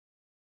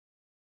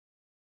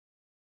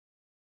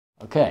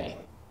Okay,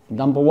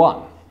 number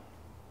one.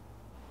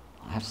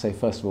 I have to say,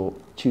 first of all,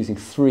 choosing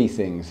three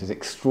things is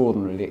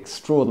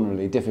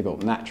extraordinarily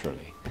difficult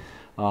naturally.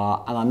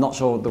 And I'm not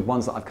sure the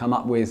ones that I've come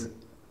up with,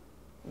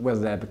 whether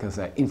they're because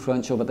they're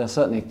influential, but they're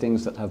certainly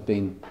things that have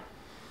been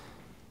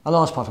a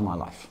large part of my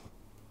life.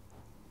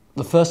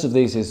 The first of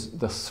these is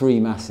The Three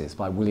Masses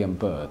by William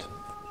Byrd,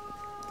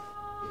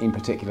 in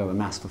particular the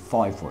Mass for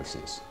Five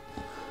Voices.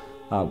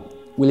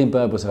 William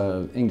Byrd was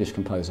an English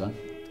composer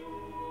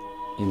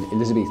in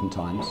Elizabethan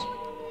times,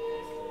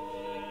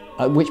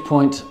 at which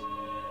point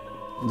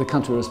the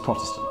country was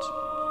Protestant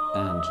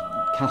and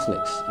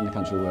Catholics in the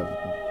country were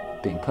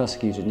being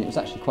persecuted, and it was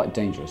actually quite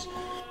dangerous,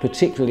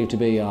 particularly to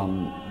be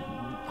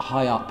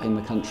high up in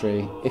the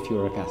country if you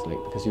were a Catholic,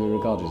 because you were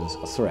regarded as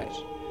a threat.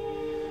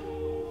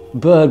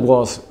 Byrd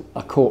was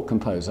a court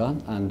composer,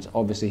 and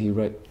obviously he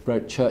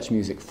wrote church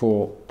music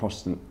for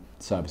Protestant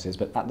services,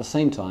 but at the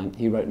same time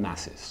he wrote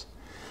masses.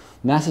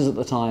 Masses at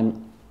the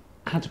time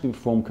had to be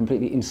performed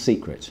completely in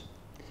secret,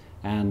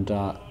 and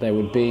there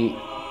would be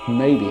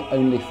maybe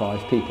only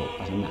 5 people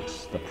at a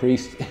mass. The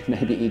priest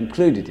may be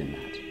included in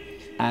that.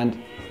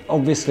 And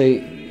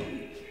obviously,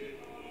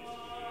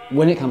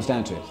 when it comes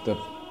down to it, the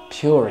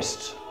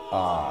purest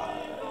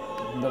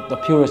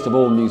of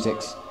all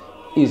musics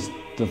is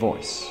the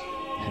voice.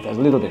 It's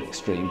a little bit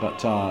extreme,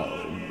 but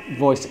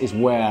voice is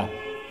where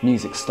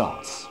music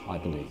starts, I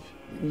believe.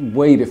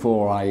 Way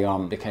before I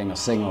became a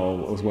singer or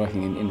was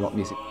working in rock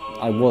music,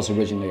 I was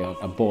originally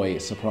a boy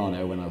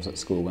soprano when I was at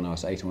school when I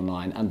was 8 or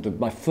 9, and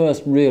my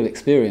first real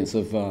experience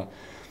of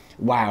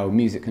wow,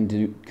 music can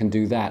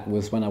do that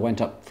was when I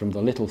went up from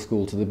the little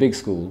school to the big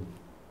school.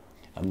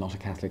 I'm not a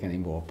Catholic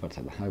anymore, but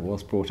I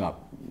was brought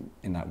up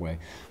in that way.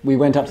 We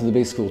went up to the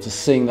big school to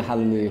sing the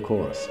Hallelujah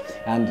chorus,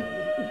 and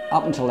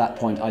up until that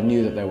point I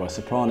knew that there were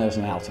sopranos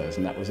and altos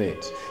and that was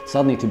it.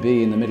 Suddenly to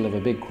be in the middle of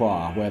a big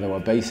choir where there were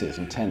basses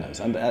and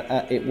tenors, and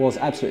it was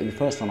absolutely the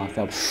first time I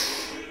felt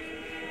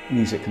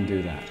music can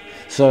do that.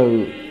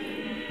 So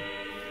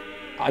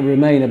I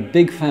remain a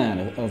big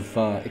fan of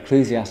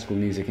ecclesiastical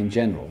music in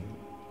general,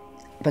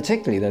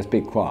 particularly those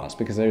big choirs,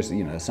 because there's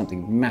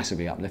something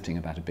massively uplifting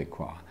about a big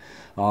choir.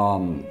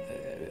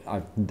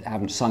 I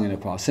haven't sung in a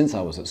choir since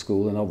I was at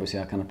school, and obviously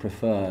I kind of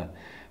prefer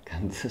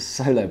the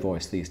solo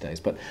voice these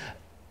days, but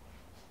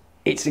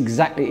it's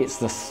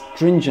the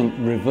stringent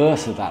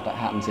reverse of that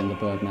happens in the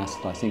Byrd Mass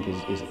that I think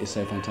is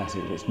so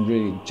fantastic. It's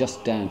really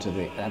just down to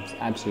the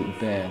absolute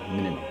bare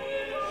minimum.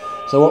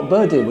 So what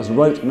Byrd did was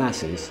wrote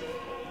masses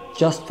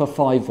just for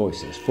 5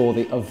 voices, for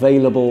the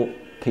available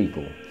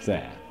people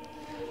there.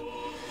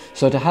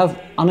 So to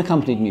have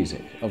unaccompanied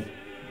music of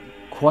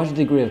quite a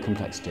degree of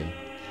complexity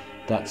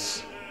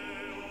that's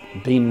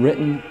been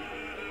written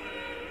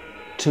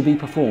to be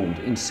performed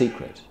in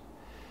secret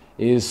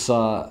is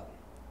at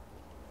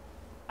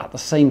the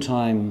same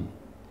time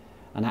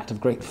an act of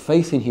great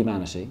faith in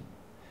humanity,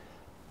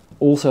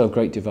 also of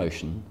great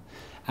devotion,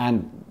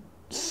 and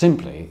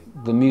simply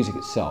the music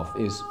itself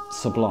is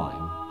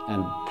sublime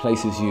and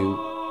places you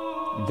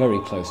very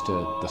close to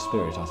the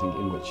spirit, I think,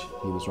 in which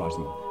he was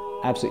writing.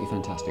 Absolutely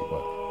fantastic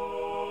work.